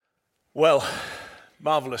Well,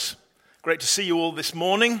 marvelous. Great to see you all this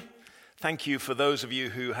morning. Thank you for those of you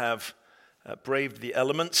who have braved the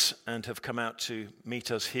elements and have come out to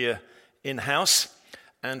meet us here in-house,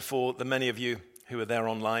 and for the many of you who are there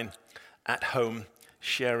online at home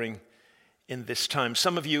sharing in this time.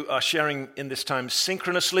 Some of you are sharing in this time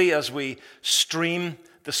synchronously as we stream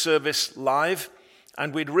the service live,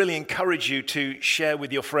 and we'd really encourage you to share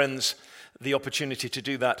with your friends the opportunity to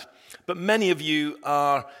do that. But many of you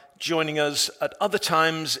are joining us at other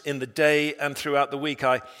times in the day and throughout the week.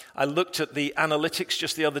 I looked at the analytics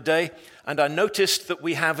just the other day, and I noticed that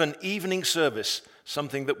we have an evening service,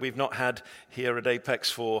 something that we've not had here at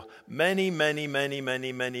Apex for many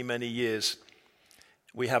years.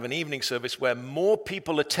 We have an evening service where more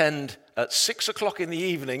people attend at 6 o'clock in the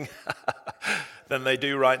evening than they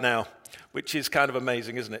do right now, which is kind of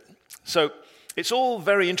amazing, isn't it? So it's all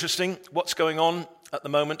very interesting what's going on at the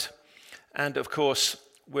moment, and of course,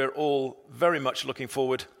 we're all very much looking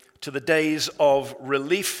forward to the days of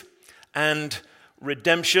relief and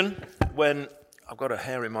redemption when I've got a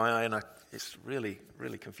hair in my eye and it's really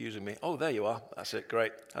confusing me. Oh, there you are. That's it.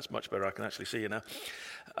 Great. That's much better. I can actually see you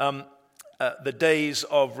now. The days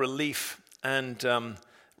of relief and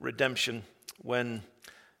redemption when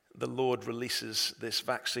the Lord releases this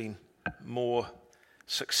vaccine more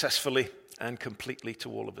successfully and completely to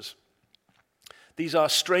all of us. These are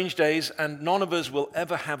strange days, and none of us will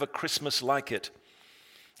ever have a Christmas like it.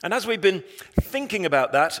 And as we've been thinking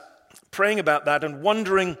about that, praying about that, and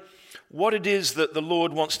wondering what it is that the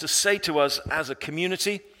Lord wants to say to us as a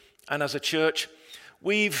community and as a church,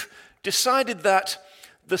 we've decided that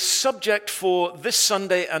the subject for this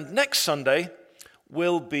Sunday and next Sunday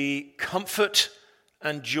will be comfort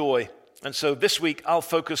and joy. And so this week I'll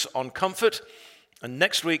focus on comfort, and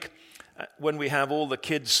next week when we have all the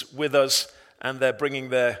kids with us and they're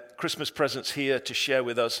bringing their Christmas presents here to share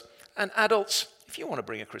with us. And adults, if you want to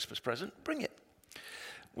bring a Christmas present, bring it.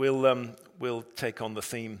 We'll take on the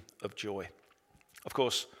theme of joy. Of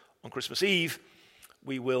course, on Christmas Eve,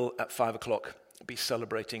 we will, at 5 o'clock, be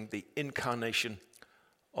celebrating the incarnation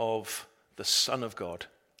of the Son of God,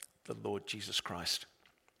 the Lord Jesus Christ.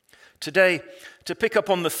 Today, to pick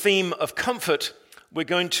up on the theme of comfort, we're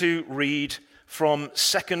going to read from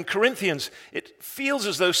 2 Corinthians. It feels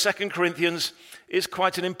as though 2 Corinthians is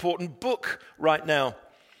quite an important book right now.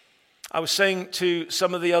 I was saying to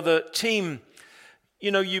some of the other team,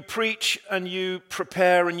 you preach and you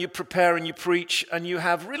prepare and you prepare and you preach, and you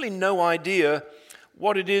have really no idea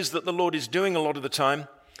what it is that the Lord is doing a lot of the time.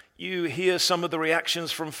 You hear some of the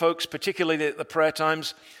reactions from folks, particularly at the prayer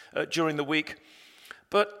times during the week.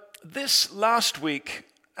 But this last week,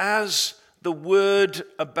 as the word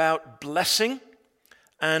about blessing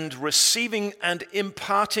and receiving and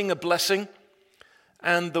imparting a blessing,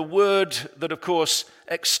 and the word that, of course,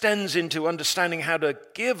 extends into understanding how to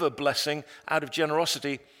give a blessing out of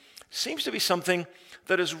generosity, seems to be something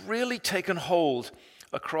that has really taken hold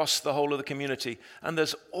across the whole of the community. And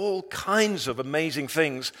there's all kinds of amazing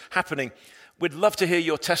things happening. We'd love to hear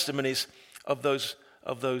your testimonies of those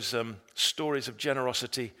stories of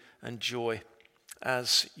generosity and joy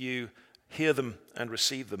as you hear them and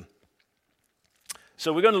receive them.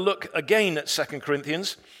 So we're going to look again at 2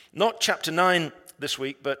 Corinthians, not chapter 9 this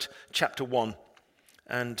week, but chapter 1.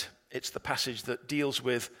 And it's the passage that deals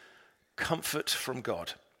with comfort from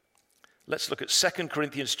God. Let's look at 2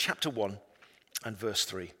 Corinthians chapter 1 and verse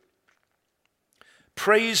 3.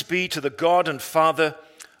 Praise be to the God and Father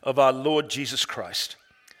of our Lord Jesus Christ,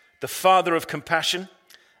 the Father of compassion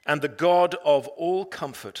and the God of all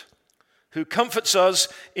comfort, who comforts us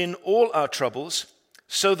in all our troubles,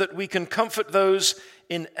 so that we can comfort those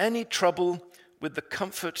in any trouble with the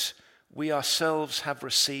comfort we ourselves have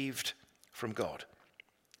received from God.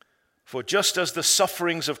 For just as the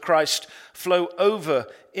sufferings of Christ flow over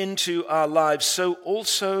into our lives, so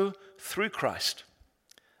also through Christ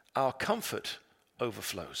our comfort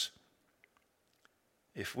overflows.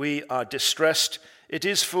 If we are distressed, it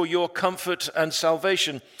is for your comfort and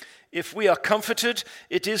salvation. If we are comforted,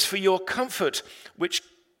 it is for your comfort, which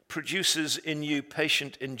produces in you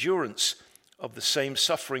patient endurance of the same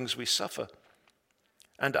sufferings we suffer.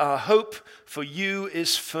 And our hope for you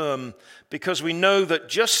is firm, because we know that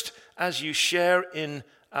just as you share in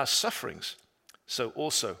our sufferings, so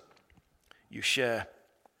also you share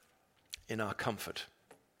in our comfort.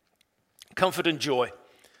 Comfort and joy.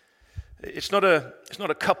 It's not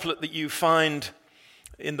a couplet that you find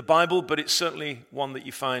in the Bible, but it's certainly one that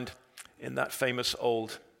you find in that famous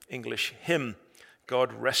old English hymn,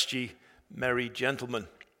 God rest ye merry gentlemen.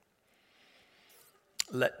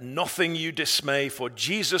 Let nothing you dismay, for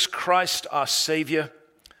Jesus Christ our Savior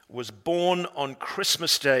was born on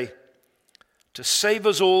Christmas Day to save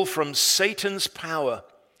us all from Satan's power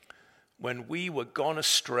when we were gone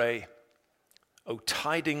astray. O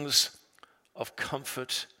tidings of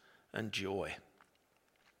comfort and joy.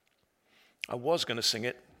 I was going to sing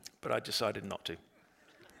it, but I decided not to.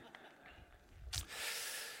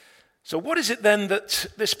 So what is it then that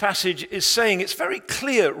this passage is saying? It's very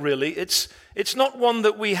clear, really. It's not one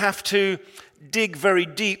that we have to dig very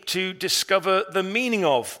deep to discover the meaning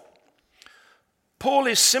of. Paul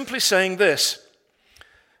is simply saying this,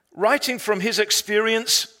 writing from his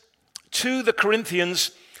experience to the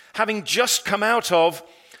Corinthians, having just come out of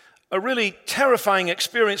a really terrifying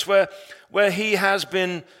experience where he has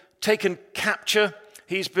been taken capture,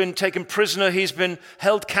 he's been taken prisoner, he's been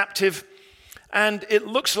held captive, and it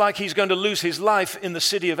looks like he's going to lose his life in the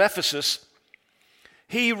city of Ephesus.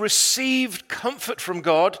 He received comfort from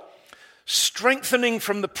God, strengthening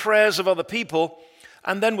from the prayers of other people,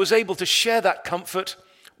 and then was able to share that comfort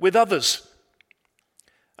with others.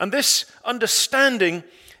 And this understanding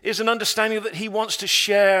is an understanding that he wants to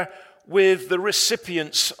share with the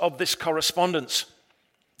recipients of this correspondence.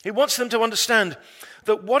 He wants them to understand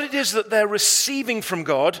that what it is that they're receiving from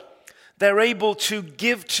God, they're able to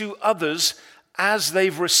give to others as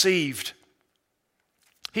they've received.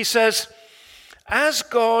 He says, as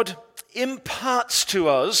God imparts to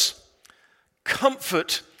us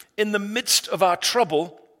comfort in the midst of our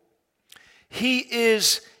trouble, he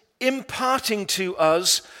is imparting to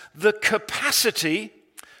us the capacity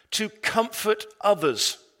to comfort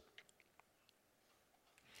others.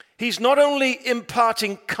 He's not only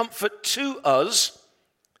imparting comfort to us,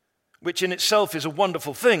 which in itself is a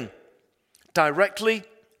wonderful thing, directly,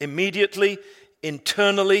 immediately,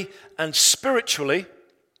 internally, and spiritually,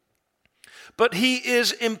 but he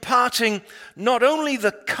is imparting not only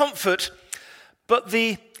the comfort, but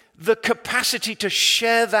the capacity to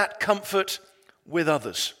share that comfort with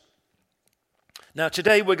others. Now,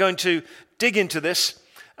 today we're going to dig into this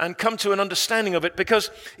and come to an understanding of it, because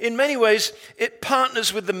in many ways it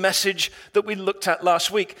partners with the message that we looked at last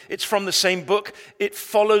week. It's from the same book. It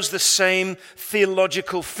follows the same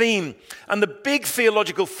theological theme. And the big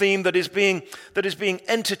theological theme that is being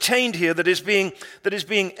entertained here, that is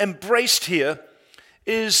being embraced here,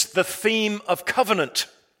 is the theme of covenant.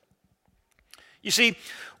 You see,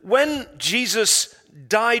 when Jesus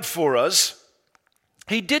died for us,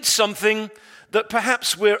 he did something that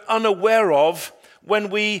perhaps we're unaware of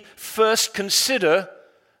when we first consider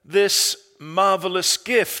this marvelous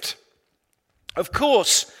gift. Of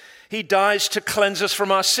course, he dies to cleanse us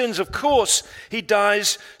from our sins. Of course, he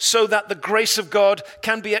dies so that the grace of God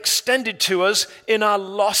can be extended to us in our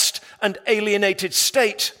lost and alienated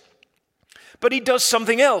state. But he does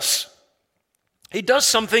something else. He does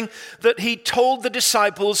something that he told the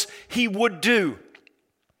disciples he would do.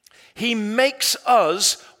 He makes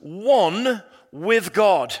us one with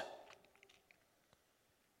God.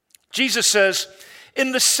 Jesus says,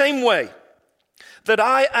 in the same way that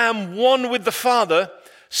I am one with the Father,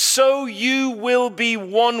 so you will be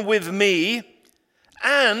one with me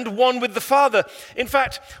and one with the Father. In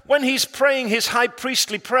fact, when he's praying his high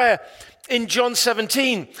priestly prayer in John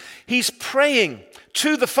 17, he's praying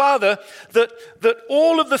to the Father that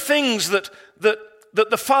all of the things that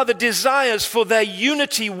the Father desires for their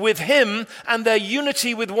unity with him and their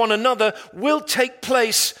unity with one another will take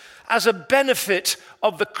place as a benefit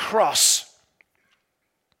of the cross.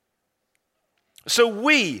 So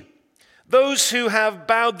we, those who have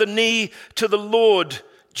bowed the knee to the Lord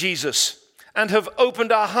Jesus and have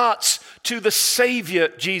opened our hearts to the Savior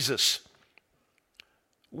Jesus,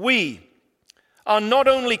 we are not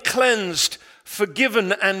only cleansed,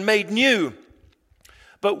 forgiven, and made new,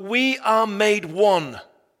 but we are made one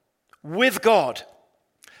with God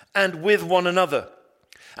and with one another.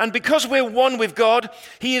 And because we're one with God,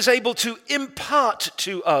 he is able to impart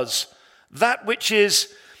to us that which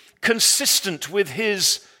is consistent with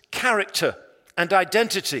his character and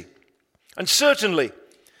identity. And certainly,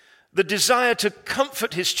 the desire to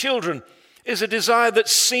comfort his children is a desire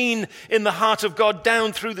that's seen in the heart of God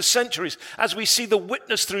down through the centuries, as we see the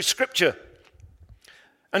witness through Scripture.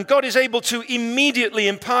 And God is able to immediately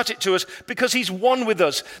impart it to us because he's one with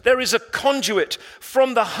us. There is a conduit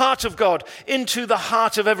from the heart of God into the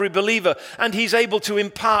heart of every believer, and he's able to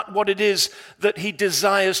impart what it is that he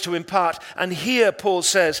desires to impart. And here Paul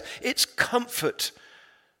says, it's comfort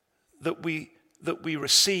that we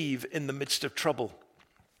receive in the midst of trouble.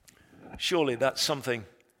 Surely that's something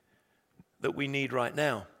that we need right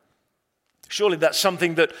now. Surely that's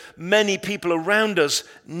something that many people around us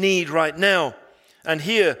need right now. And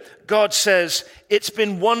here, God says, it's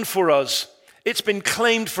been won for us. It's been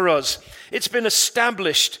claimed for us. It's been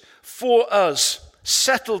established for us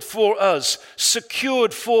settled for us,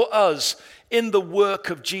 secured for us in the work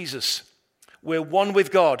of Jesus. We're one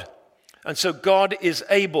with God. And so God is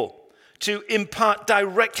able to impart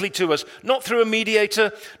directly to us, not through a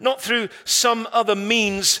mediator, not through some other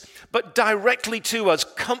means, but directly to us,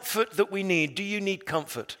 comfort that we need. Do you need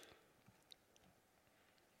comfort?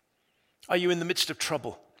 Are you in the midst of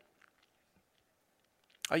trouble?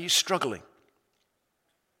 Are you struggling?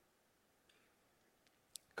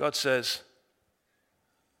 God says,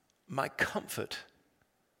 my comfort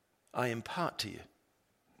I impart to you.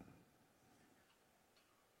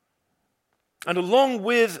 And along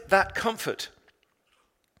with that comfort,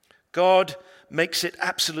 God makes it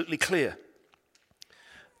absolutely clear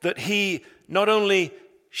that he not only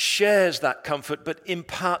shares that comfort, but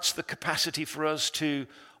imparts the capacity for us to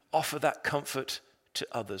offer that comfort to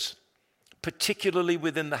others, particularly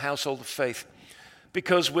within the household of faith.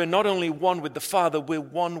 Because we're not only one with the Father, we're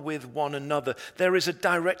one with one another. There is a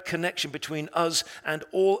direct connection between us and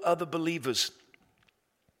all other believers.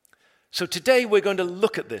 So today we're going to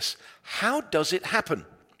look at this. How does it happen?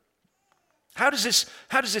 How does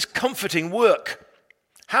this comforting work?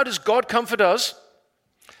 How does God comfort us?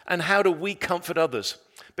 And how do we comfort others?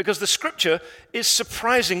 Because the scripture is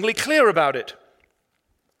surprisingly clear about it.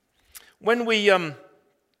 When we, I'll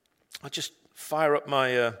just fire up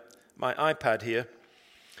my iPad here.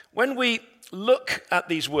 When we look at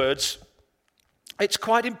these words, it's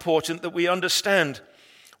quite important that we understand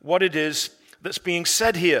what it is that's being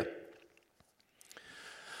said here.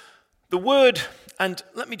 The word, and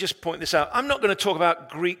let me just point this out, I'm not going to talk about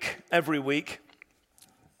Greek every week.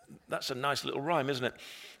 That's a nice little rhyme, isn't it?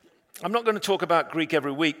 I'm not going to talk about Greek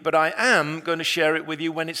every week, but I am going to share it with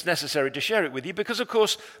you when it's necessary to share it with you, because, of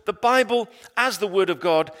course, the Bible, as the Word of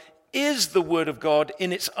God, is the Word of God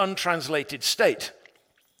in its untranslated state.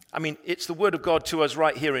 I mean, it's the Word of God to us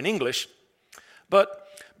right here in English, but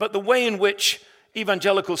the way in which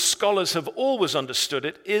evangelical scholars have always understood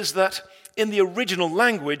it is that in the original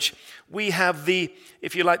language, we have the,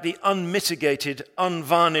 if you like, the unmitigated,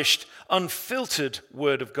 unvarnished, unfiltered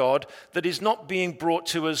Word of God that is not being brought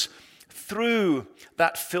to us through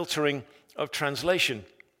that filtering of translation.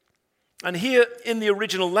 And here in the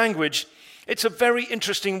original language, it's a very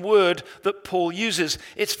interesting word that Paul uses.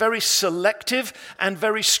 It's very selective and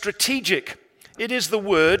very strategic. It is the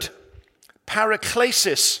word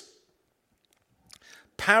paraklesis.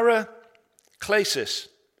 Paraklesis.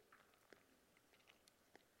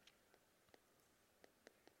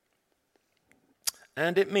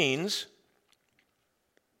 And it means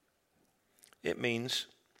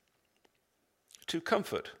to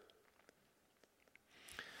comfort.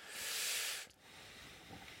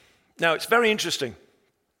 Now, it's very interesting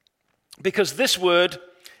because this word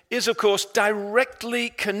is, of course, directly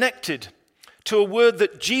connected to a word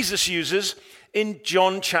that Jesus uses in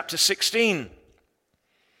John chapter 16.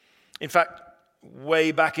 In fact,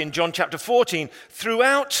 way back in John chapter 14,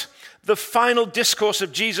 throughout the final discourse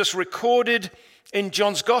of Jesus recorded in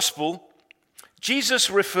John's Gospel, Jesus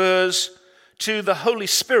refers to the Holy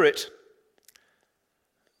Spirit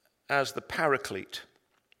as the Paraclete.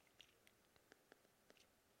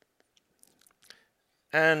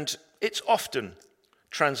 And it's often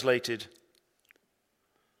translated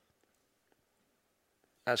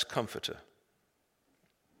as comforter.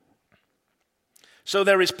 So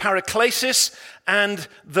there is paraklesis and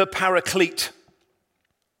the Paraclete,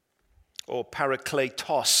 or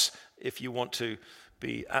parakletos, if you want to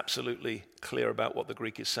be absolutely clear about what the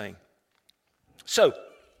Greek is saying. So,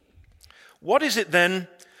 what is it then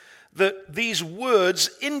that these words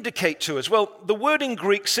indicate to us? Well, the word in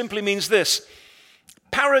Greek simply means this.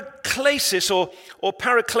 Paraklesis or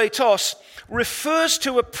parakletos refers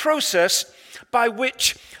to a process by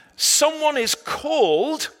which someone is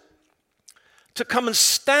called to come and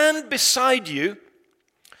stand beside you,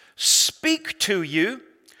 speak to you,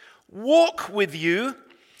 walk with you,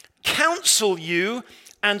 counsel you,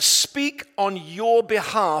 and speak on your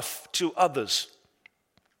behalf to others.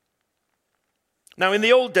 Now, in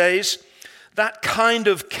the old days, that kind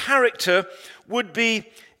of character would be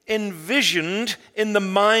envisioned in the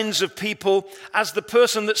minds of people as the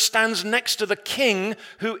person that stands next to the king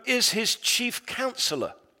who is his chief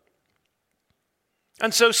counselor.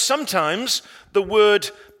 And so sometimes the word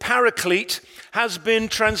paraclete has been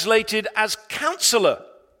translated as counselor.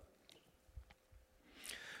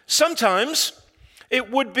 Sometimes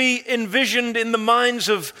it would be envisioned in the minds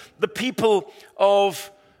of the people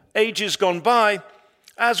of ages gone by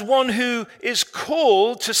as one who is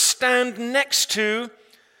called to stand next to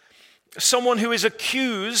someone who is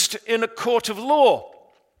accused in a court of law.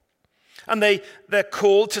 And they're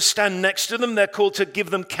called to stand next to them, they're called to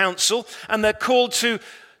give them counsel, and they're called to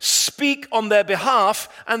speak on their behalf,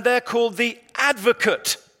 and they're called the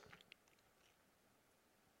advocate.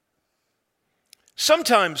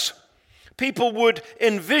 Sometimes people would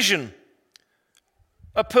envision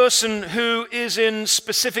a person who is in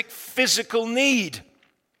specific physical need,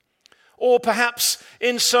 or perhaps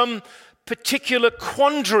in some particular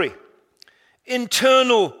quandary,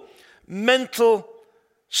 internal mental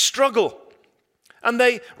struggle, and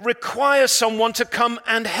they require someone to come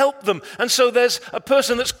and help them. And so there's a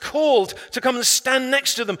person that's called to come and stand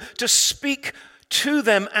next to them, to speak to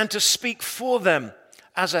them and to speak for them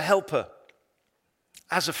as a helper,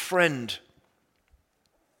 as a friend.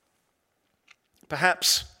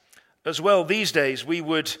 Perhaps as well these days we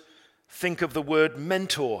would think of the word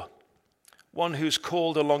mentor, one who's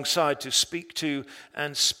called alongside to speak to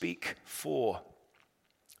and speak for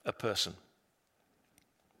a person.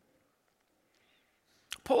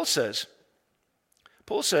 Paul says,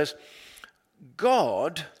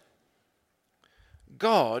 God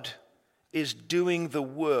is doing the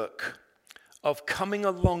work of coming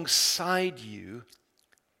alongside you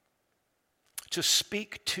to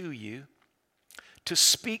speak to you, to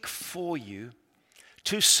speak for you,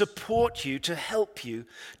 to support you, to help you,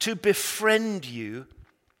 to befriend you.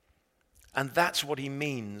 And that's what he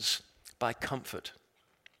means by comfort.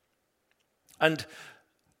 And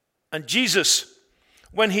Jesus,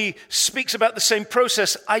 when he speaks about the same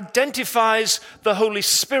process, identifies the Holy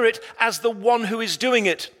Spirit as the one who is doing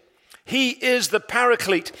it. He is the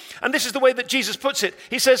Paraclete. And this is the way that Jesus puts it.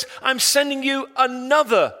 He says, I'm sending you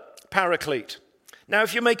another Paraclete. Now,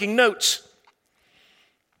 if you're making notes,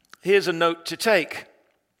 here's a note to take.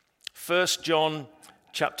 1 John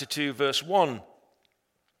chapter 2, verse 1.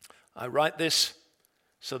 I write this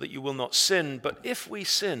so that you will not sin, but if we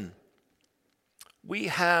sin, we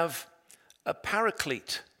have a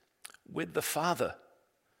Paraclete with the Father,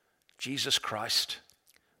 Jesus Christ,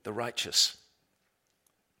 the righteous.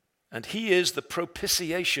 And he is the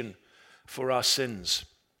propitiation for our sins.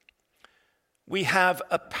 We have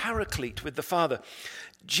a Paraclete with the Father.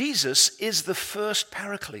 Jesus is the first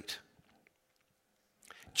Paraclete.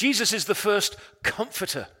 Jesus is the first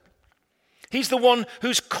comforter. He's the one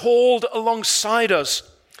who's called alongside us.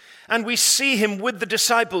 And we see him with the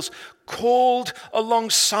disciples, called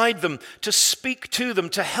alongside them to speak to them,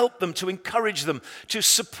 to help them, to encourage them, to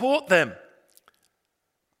support them.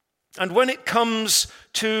 And when it comes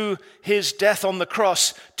to his death on the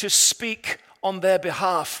cross, to speak on their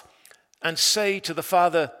behalf and say to the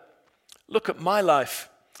Father, look at my life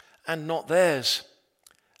and not theirs,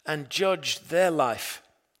 and judge their life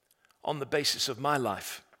on the basis of my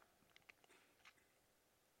life.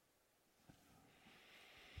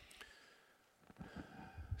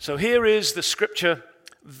 So here is the scripture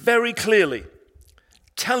very clearly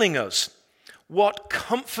telling us what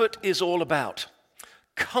comfort is all about.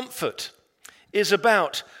 Comfort is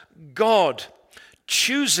about God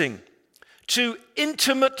choosing to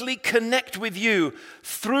intimately connect with you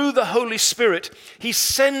through the Holy Spirit. He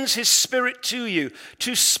sends his Spirit to you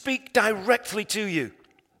to speak directly to you,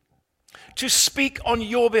 to speak on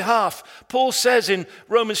your behalf. Paul says in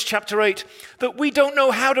Romans chapter 8 that we don't know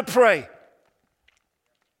how to pray.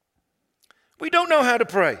 We don't know how to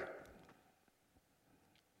pray.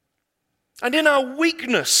 And in our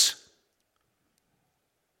weakness,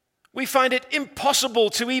 we find it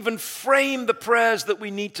impossible to even frame the prayers that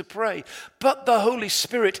we need to pray. But the Holy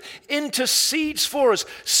Spirit intercedes for us,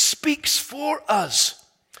 speaks for us,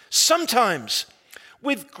 sometimes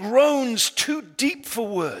with groans too deep for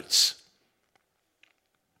words.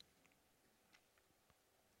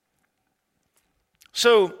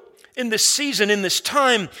 So, in this season, in this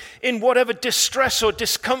time, in whatever distress or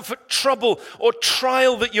discomfort, trouble or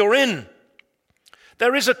trial that you're in,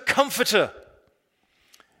 there is a comforter.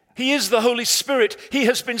 He is the Holy Spirit. He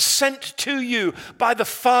has been sent to you by the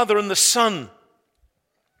Father and the Son.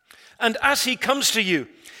 And as he comes to you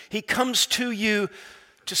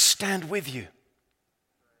to stand with you.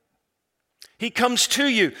 He comes to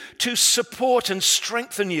you to support and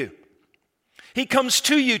strengthen you. He comes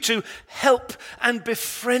to you to help and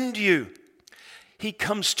befriend you. He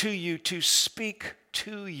comes to you to speak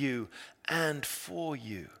to you and for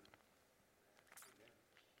you.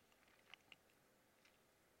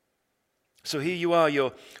 So here you are,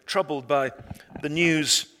 you're troubled by the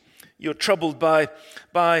news. You're troubled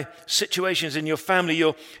by situations in your family.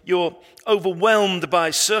 You're overwhelmed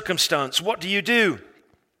by circumstance. What do?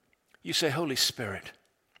 You say, Holy Spirit,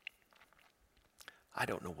 I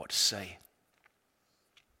don't know what to say.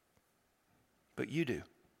 But you do.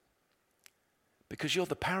 Because you're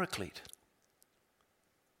the Paraclete.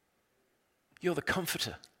 You're the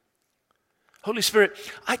comforter. Holy Spirit,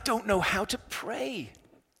 I don't know how to pray,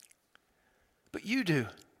 but you do.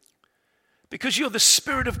 Because you're the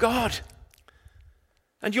Spirit of God.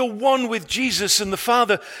 And you're one with Jesus and the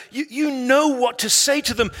Father. You know what to say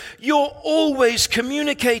to them. You're always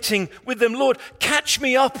communicating with them. Lord, catch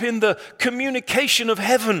me up in the communication of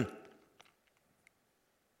heaven.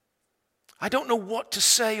 I don't know what to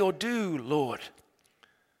say or do, Lord.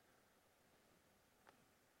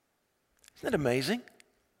 Isn't that amazing?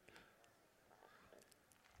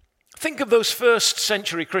 Think of those first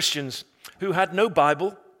century Christians who had no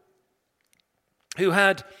Bible, who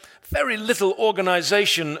had very little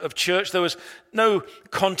organization of church. There was no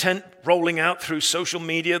content rolling out through social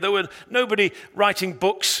media. There were nobody writing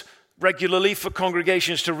books regularly for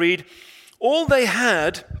congregations to read. All they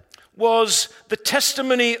had was the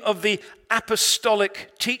testimony of the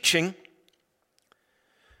apostolic teaching,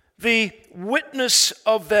 the witness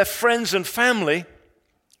of their friends and family,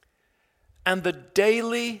 and the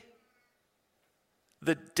daily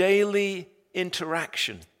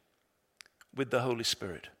interaction with the Holy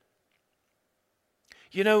Spirit.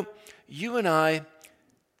 You know, you and I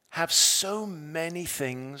have so many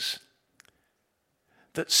things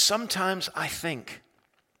that sometimes I think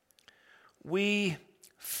we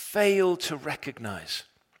fail to recognize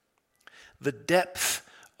the depth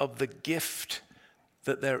of the gift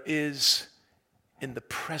that there is in the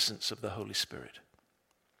presence of the Holy Spirit.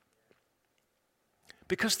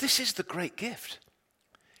 Because this is the great gift.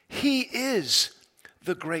 He is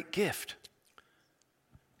the great gift.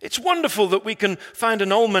 It's wonderful that we can find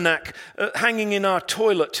an almanac hanging in our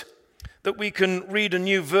toilet that we can read a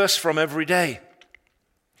new verse from every day.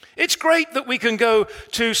 It's great that we can go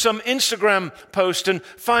to some Instagram post and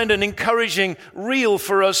find an encouraging reel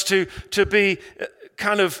for us to be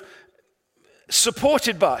kind of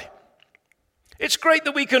supported by. It's great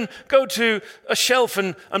that we can go to a shelf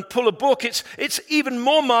and pull a book. It's even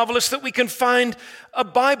more marvelous that we can find a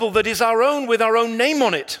Bible that is our own with our own name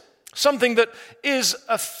on it. Something that is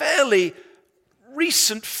a fairly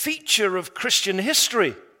recent feature of Christian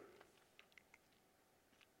history.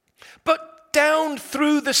 But down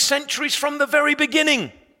through the centuries from the very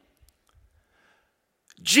beginning,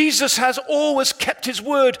 Jesus has always kept his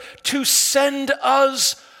word to send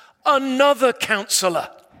us another counselor,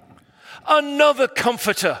 another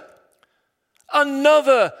comforter,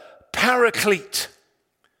 another paraclete.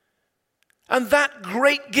 And that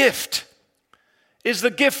great gift is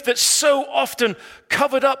the gift that's so often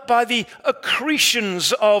covered up by the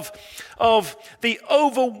accretions of the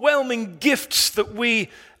overwhelming gifts that we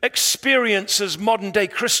experience as modern day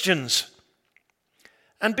Christians.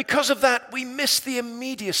 And because of that, we miss the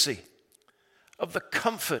immediacy of the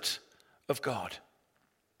comfort of God.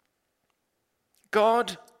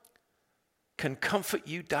 God can comfort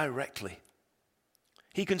you directly.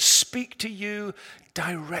 He can speak to you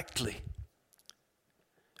directly.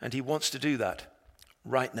 And he wants to do that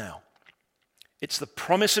right now. It's the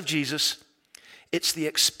promise of Jesus. It's the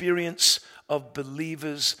experience of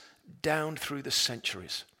believers down through the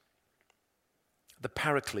centuries. The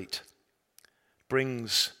Paraclete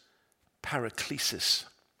brings paraclesis.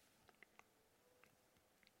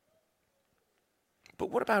 But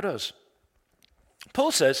what about us?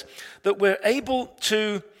 Paul says that we're able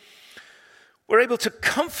to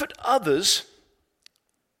comfort others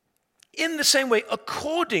in the same way,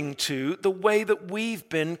 according to the way that we've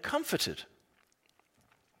been comforted.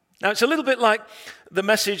 Now, it's a little bit like the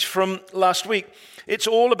message from last week. It's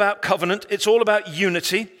all about covenant. It's all about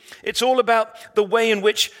unity. It's all about the way in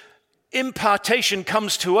which impartation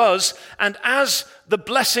comes to us. And as the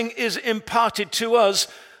blessing is imparted to us,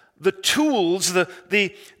 the tools,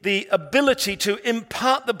 the ability to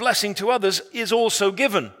impart the blessing to others is also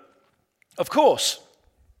given, of course.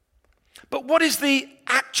 But what is the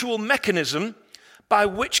actual mechanism by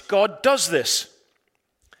which God does this?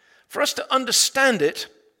 For us to understand it,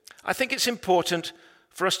 I think it's important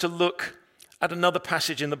for us to look at another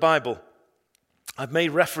passage in the Bible. I've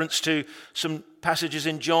made reference to some passages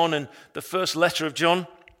in John and the first letter of John.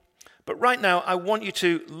 But right now, I want you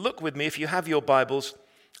to look with me, if you have your Bibles,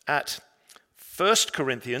 at 1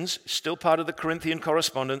 Corinthians, still part of the Corinthian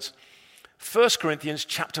correspondence, 1 Corinthians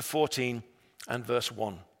chapter 14 and verse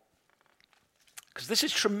 1. Because this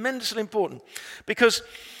is tremendously important. Because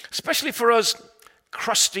especially for us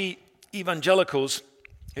crusty evangelicals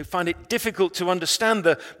who find it difficult to understand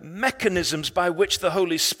the mechanisms by which the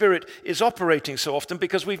Holy Spirit is operating so often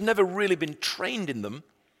because we've never really been trained in them,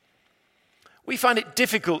 we find it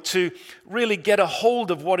difficult to really get a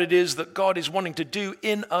hold of what it is that God is wanting to do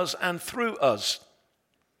in us and through us.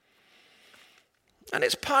 And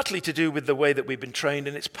it's partly to do with the way that we've been trained,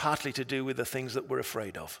 and it's partly to do with the things that we're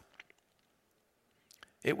afraid of.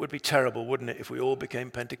 It would be terrible, wouldn't it, if we all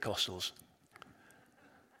became Pentecostals?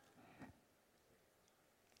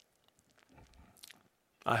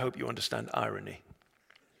 I hope you understand irony.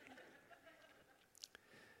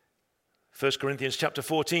 1 Corinthians chapter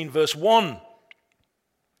 14, verse 1.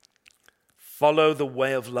 Follow the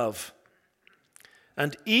way of love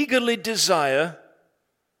and eagerly desire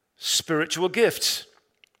spiritual gifts,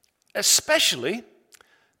 especially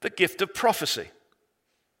the gift of prophecy.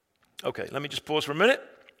 Okay, let me just pause for a minute.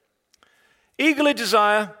 Eagerly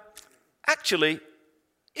desire, actually,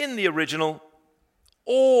 in the original,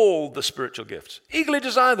 all the spiritual gifts. Eagerly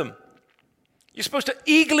desire them. You're supposed to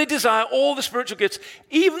eagerly desire all the spiritual gifts,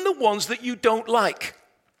 even the ones that you don't like.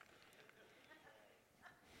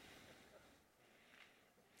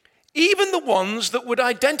 Even the ones that would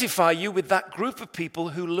identify you with that group of people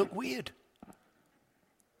who look weird.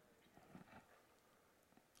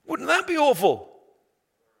 Wouldn't that be awful?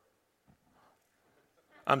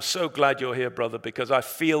 I'm so glad you're here, brother, because I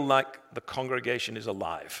feel like the congregation is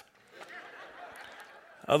alive.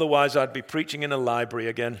 Otherwise, I'd be preaching in a library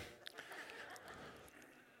again.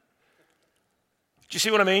 Do you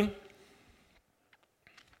see what I mean?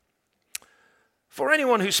 For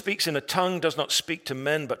anyone who speaks in a tongue does not speak to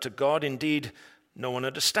men, but to God. Indeed, no one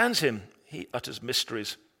understands him. He utters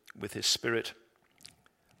mysteries with his spirit.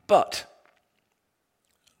 But,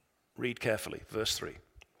 read carefully, verse 3.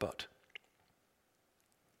 But,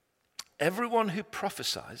 everyone who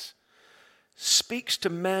prophesies speaks to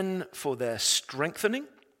men for their strengthening,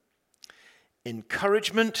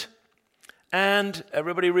 encouragement, and,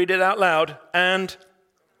 everybody read it out loud, and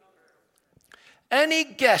any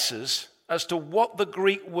guesses as to what the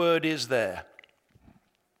Greek word is there?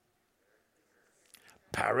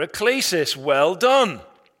 Paraklesis, well done.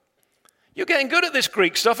 You're getting good at this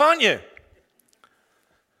Greek stuff, aren't you?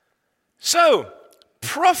 So,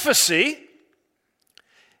 prophecy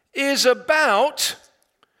is about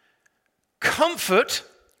comfort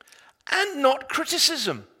and not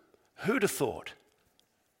criticism. Who'd have thought?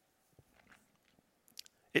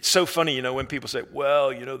 It's so funny, when people say,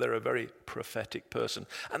 well, they're a very prophetic person.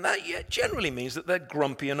 And that generally means that they're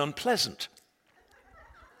grumpy and unpleasant.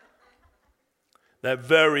 They're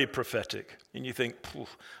very prophetic. And you think, I'm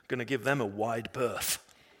going to give them a wide berth.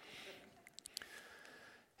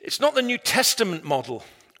 It's not the New Testament model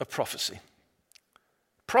of prophecy.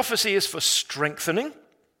 Prophecy is for strengthening,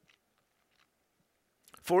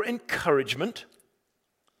 for encouragement,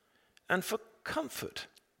 and for comfort.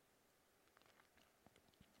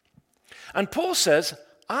 And Paul says,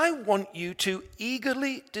 I want you to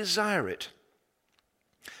eagerly desire it.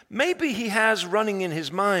 Maybe he has running in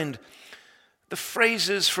his mind the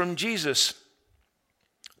phrases from Jesus.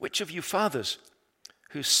 Which of you fathers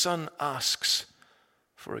whose son asks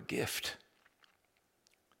for a gift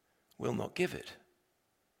will not give it?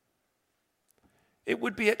 It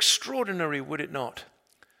would be extraordinary, would it not,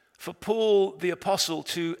 for Paul the apostle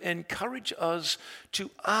to encourage us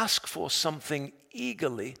to ask for something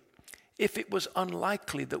eagerly if it was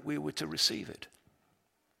unlikely that we were to receive it.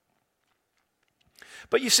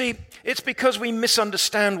 But you see, it's because we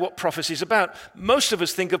misunderstand what prophecy is about. Most of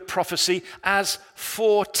us think of prophecy as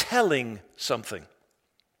foretelling something.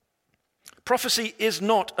 Prophecy is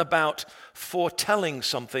not about foretelling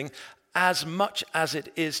something as much as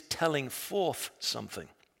it is telling forth something.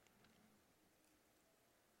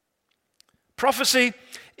 Prophecy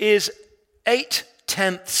is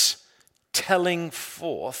 8/10 telling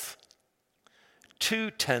forth,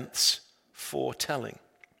 2/10 foretelling.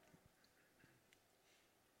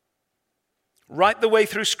 Right the way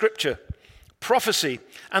through Scripture, prophecy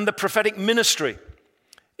and the prophetic ministry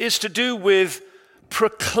is to do with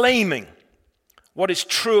proclaiming what is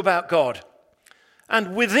true about God.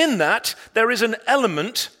 And within that, there is an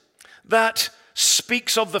element that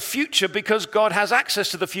speaks of the future because God has access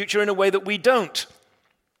to the future in a way that we don't.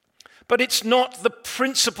 But it's not the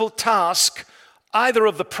principal task either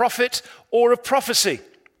of the prophet or of prophecy.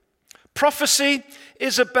 Prophecy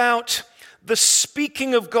is about the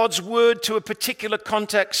speaking of God's word to a particular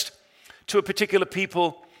context, to a particular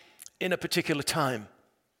people, in a particular time.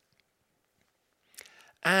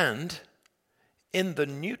 And in the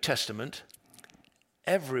New Testament,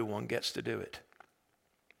 everyone gets to do it.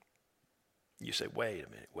 You say, wait a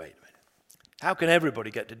minute. How can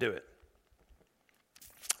everybody get to do it?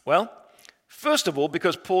 Well, first of all,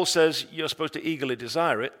 because Paul says you're supposed to eagerly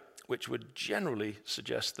desire it, which would generally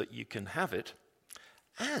suggest that you can have it,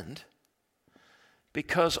 and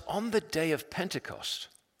because on the day of Pentecost,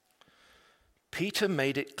 Peter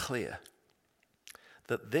made it clear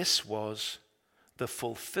that this was the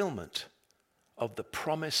fulfillment of the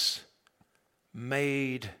promise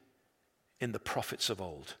made in the prophets of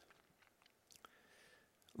old.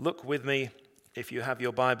 Look with me, if you have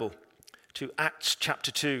your Bible, to Acts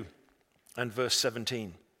chapter 2 and verse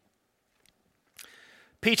 17.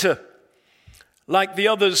 Peter, like the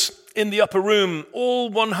others in the upper room,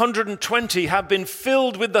 all 120 have been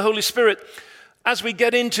filled with the Holy Spirit. As we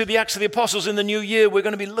get into the Acts of the Apostles in the new year, we're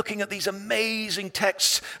going to be looking at these amazing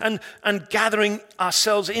texts and gathering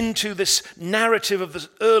ourselves into this narrative of the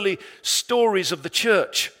early stories of the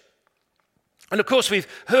church. And of course, we've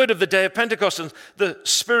heard of the day of Pentecost, and the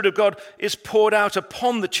Spirit of God is poured out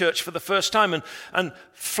upon the church for the first time, and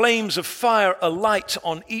flames of fire alight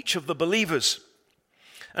on each of the believers.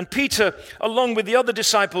 And Peter, along with the other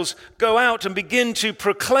disciples, go out and begin to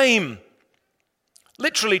proclaim,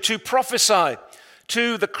 literally to prophesy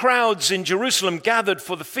to the crowds in Jerusalem gathered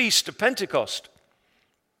for the feast of Pentecost.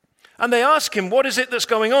 And they ask him, what is it that's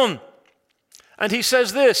going on? And he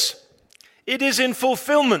says this, it is in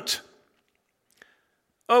fulfillment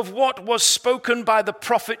of what was spoken by the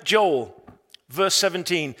prophet Joel. Verse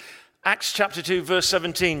 17, Acts chapter 2, verse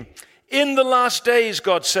 17. In the last days,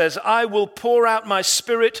 God says, I will pour out my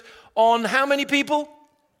Spirit on how many people?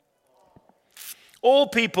 All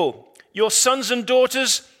people. Your sons and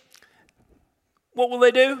daughters, what will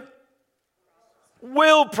they do?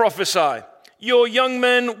 Will prophesy. Your young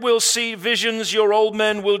men will see visions. Your old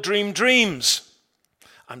men will dream dreams.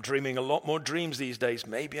 I'm dreaming a lot more dreams these days.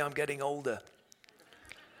 Maybe I'm getting older.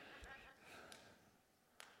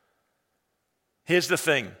 Here's the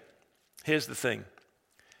thing.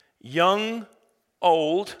 Young,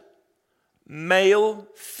 old, male,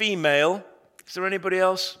 female. Is there anybody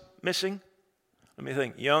else missing? Let me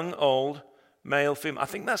think. Young, old, male, female. I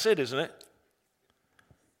think that's it, isn't it?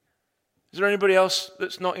 Is there anybody else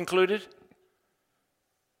that's not included?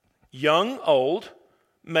 Young, old,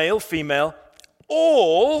 male, female,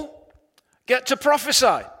 all get to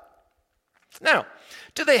prophesy. Now,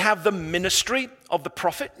 do they have the ministry of the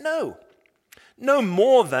prophet? No. No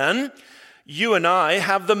more than you and I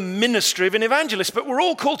have the ministry of an evangelist, but we're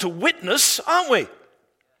all called to witness, aren't we?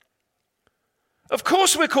 Of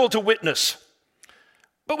course we're called to witness,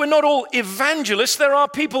 but we're not all evangelists. There are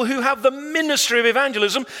people who have the ministry of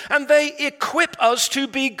evangelism, and they equip us to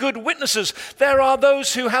be good witnesses. There are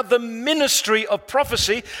those who have the ministry of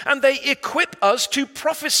prophecy, and they equip us to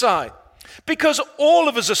prophesy, because all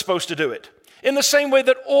of us are supposed to do it. In the same way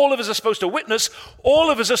that all of us are supposed to witness, all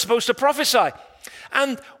of us are supposed to prophesy.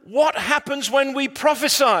 And what happens when we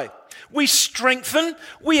prophesy? We strengthen,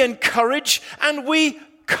 we encourage, and we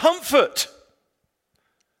comfort.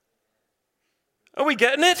 Are we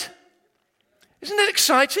getting it? Isn't it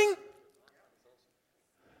exciting?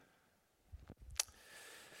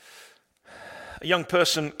 A young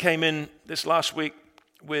person came in this last week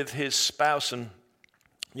with his spouse and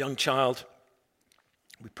young child.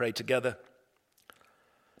 We prayed together.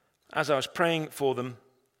 As I was praying for them,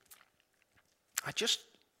 I just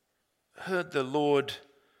heard the Lord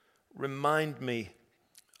remind me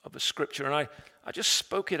of a scripture, and I just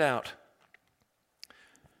spoke it out.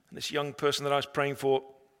 And this young person that I was praying for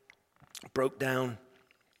broke down.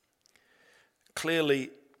 Clearly,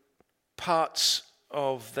 parts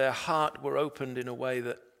of their heart were opened in a way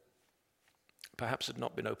that perhaps had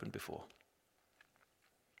not been opened before.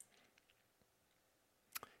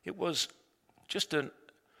 It was just a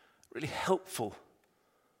really helpful,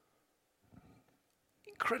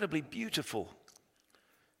 incredibly beautiful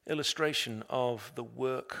illustration of the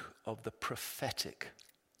work of the prophetic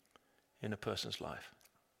in a person's life.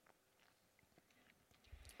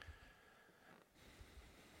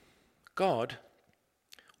 God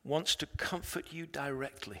wants to comfort you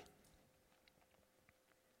directly.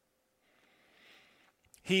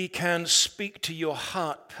 He can speak to your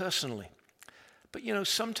heart personally. But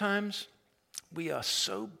sometimes we are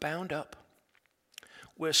so bound up,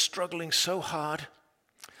 we're struggling so hard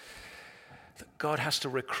that God has to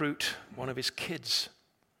recruit one of his kids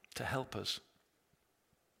to help us.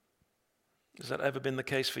 Has that ever been the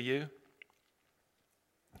case for you?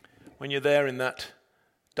 When you're there in that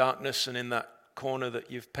darkness and in that corner that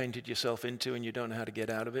you've painted yourself into and you don't know how to get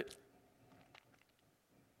out of it?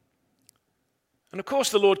 And of course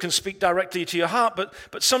the Lord can speak directly to your heart,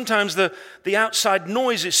 but sometimes the outside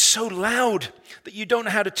noise is so loud that you don't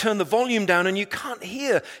know how to turn the volume down and you can't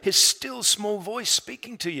hear his still small voice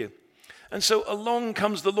speaking to you. And so along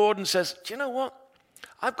comes the Lord and says, do you know what?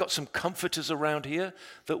 I've got some comforters around here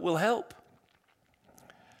that will help.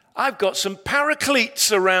 I've got some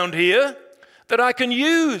paracletes around here that I can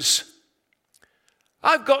use.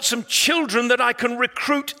 I've got some children that I can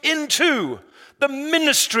recruit into the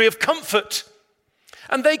ministry of comfort.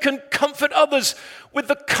 and they can comfort others with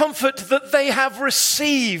the comfort that they have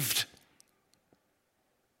received.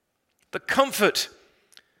 The comfort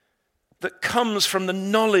that comes from the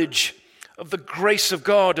knowledge of the grace of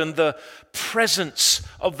God and the presence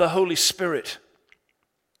of the Holy Spirit.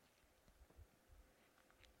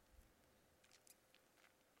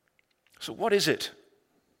 So what is it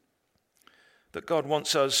that God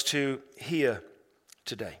wants us to hear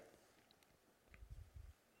today?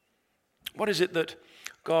 What is it that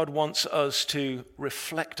God wants us to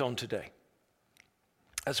reflect on today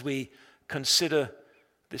as we consider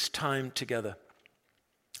this time together,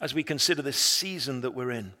 as we consider this season that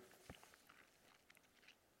we're in?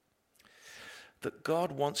 That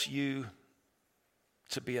God wants you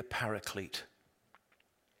to be a paraclete,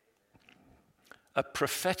 a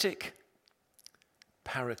prophetic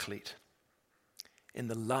paraclete in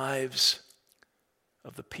the lives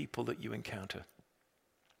of the people that you encounter.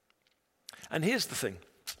 And here's the thing.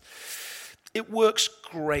 It works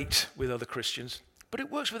great with other Christians, but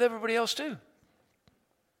it works with everybody else too.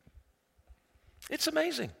 It's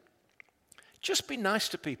amazing. Just be nice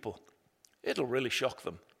to people. It'll really shock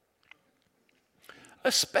them.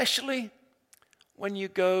 Especially when you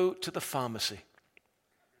go to the pharmacy.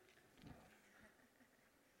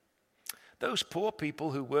 Those poor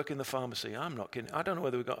people who work in the pharmacy, I'm not kidding. I don't know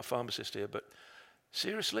whether we've got a pharmacist here, but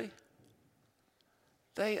seriously,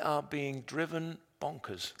 they are being driven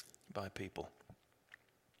bonkers by people.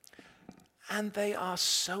 And they are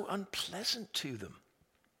so unpleasant to them.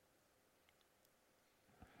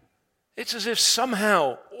 It's as if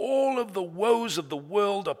somehow all of the woes of the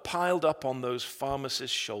world are piled up on those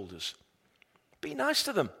pharmacists' shoulders. Be nice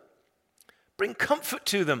to them. Bring comfort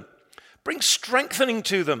to them. Bring strengthening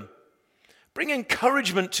to them. Bring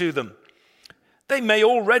encouragement to them. They may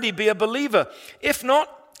already be a believer. If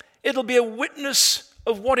not, it'll be a witness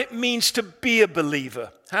of what it means to be a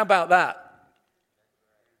believer. How about that?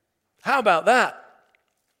 How about that?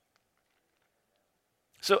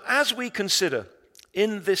 So as we consider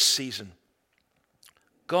in this season,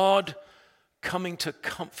 God coming to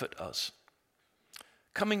comfort us,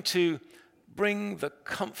 coming to bring the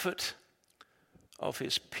comfort of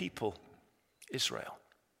his people, Israel.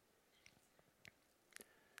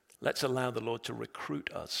 Let's allow the Lord to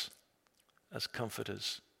recruit us as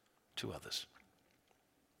comforters to others.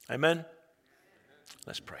 Amen?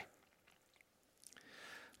 Let's pray.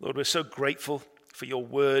 Lord, we're so grateful for your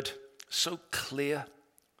word, so clear,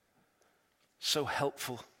 so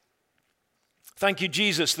helpful. Thank you,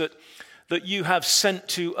 Jesus, that you have sent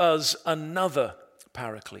to us another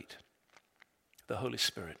paraclete, the Holy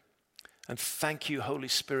Spirit. And thank you, Holy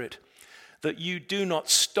Spirit, that you do not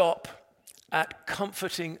stop at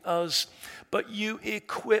comforting us, but you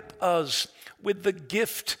equip us with the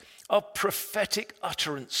gift of prophetic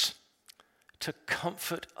utterance to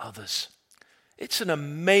comfort others. It's an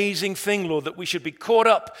amazing thing, Lord, that we should be caught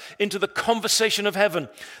up into the conversation of heaven,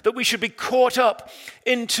 that we should be caught up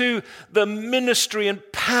into the ministry and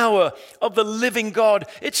power of the living God.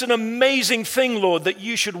 It's an amazing thing, Lord, that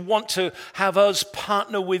you should want to have us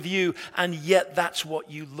partner with you, and yet that's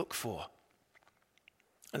what you look for.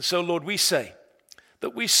 And so, Lord, we say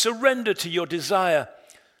that we surrender to your desire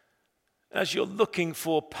as you're looking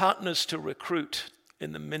for partners to recruit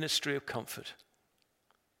in the ministry of comfort.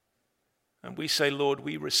 And we say, Lord,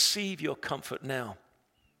 we receive your comfort now.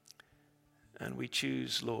 And we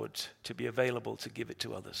choose, Lord, to be available to give it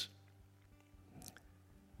to others.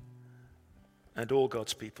 And all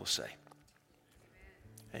God's people say,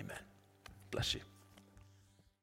 amen. Bless you.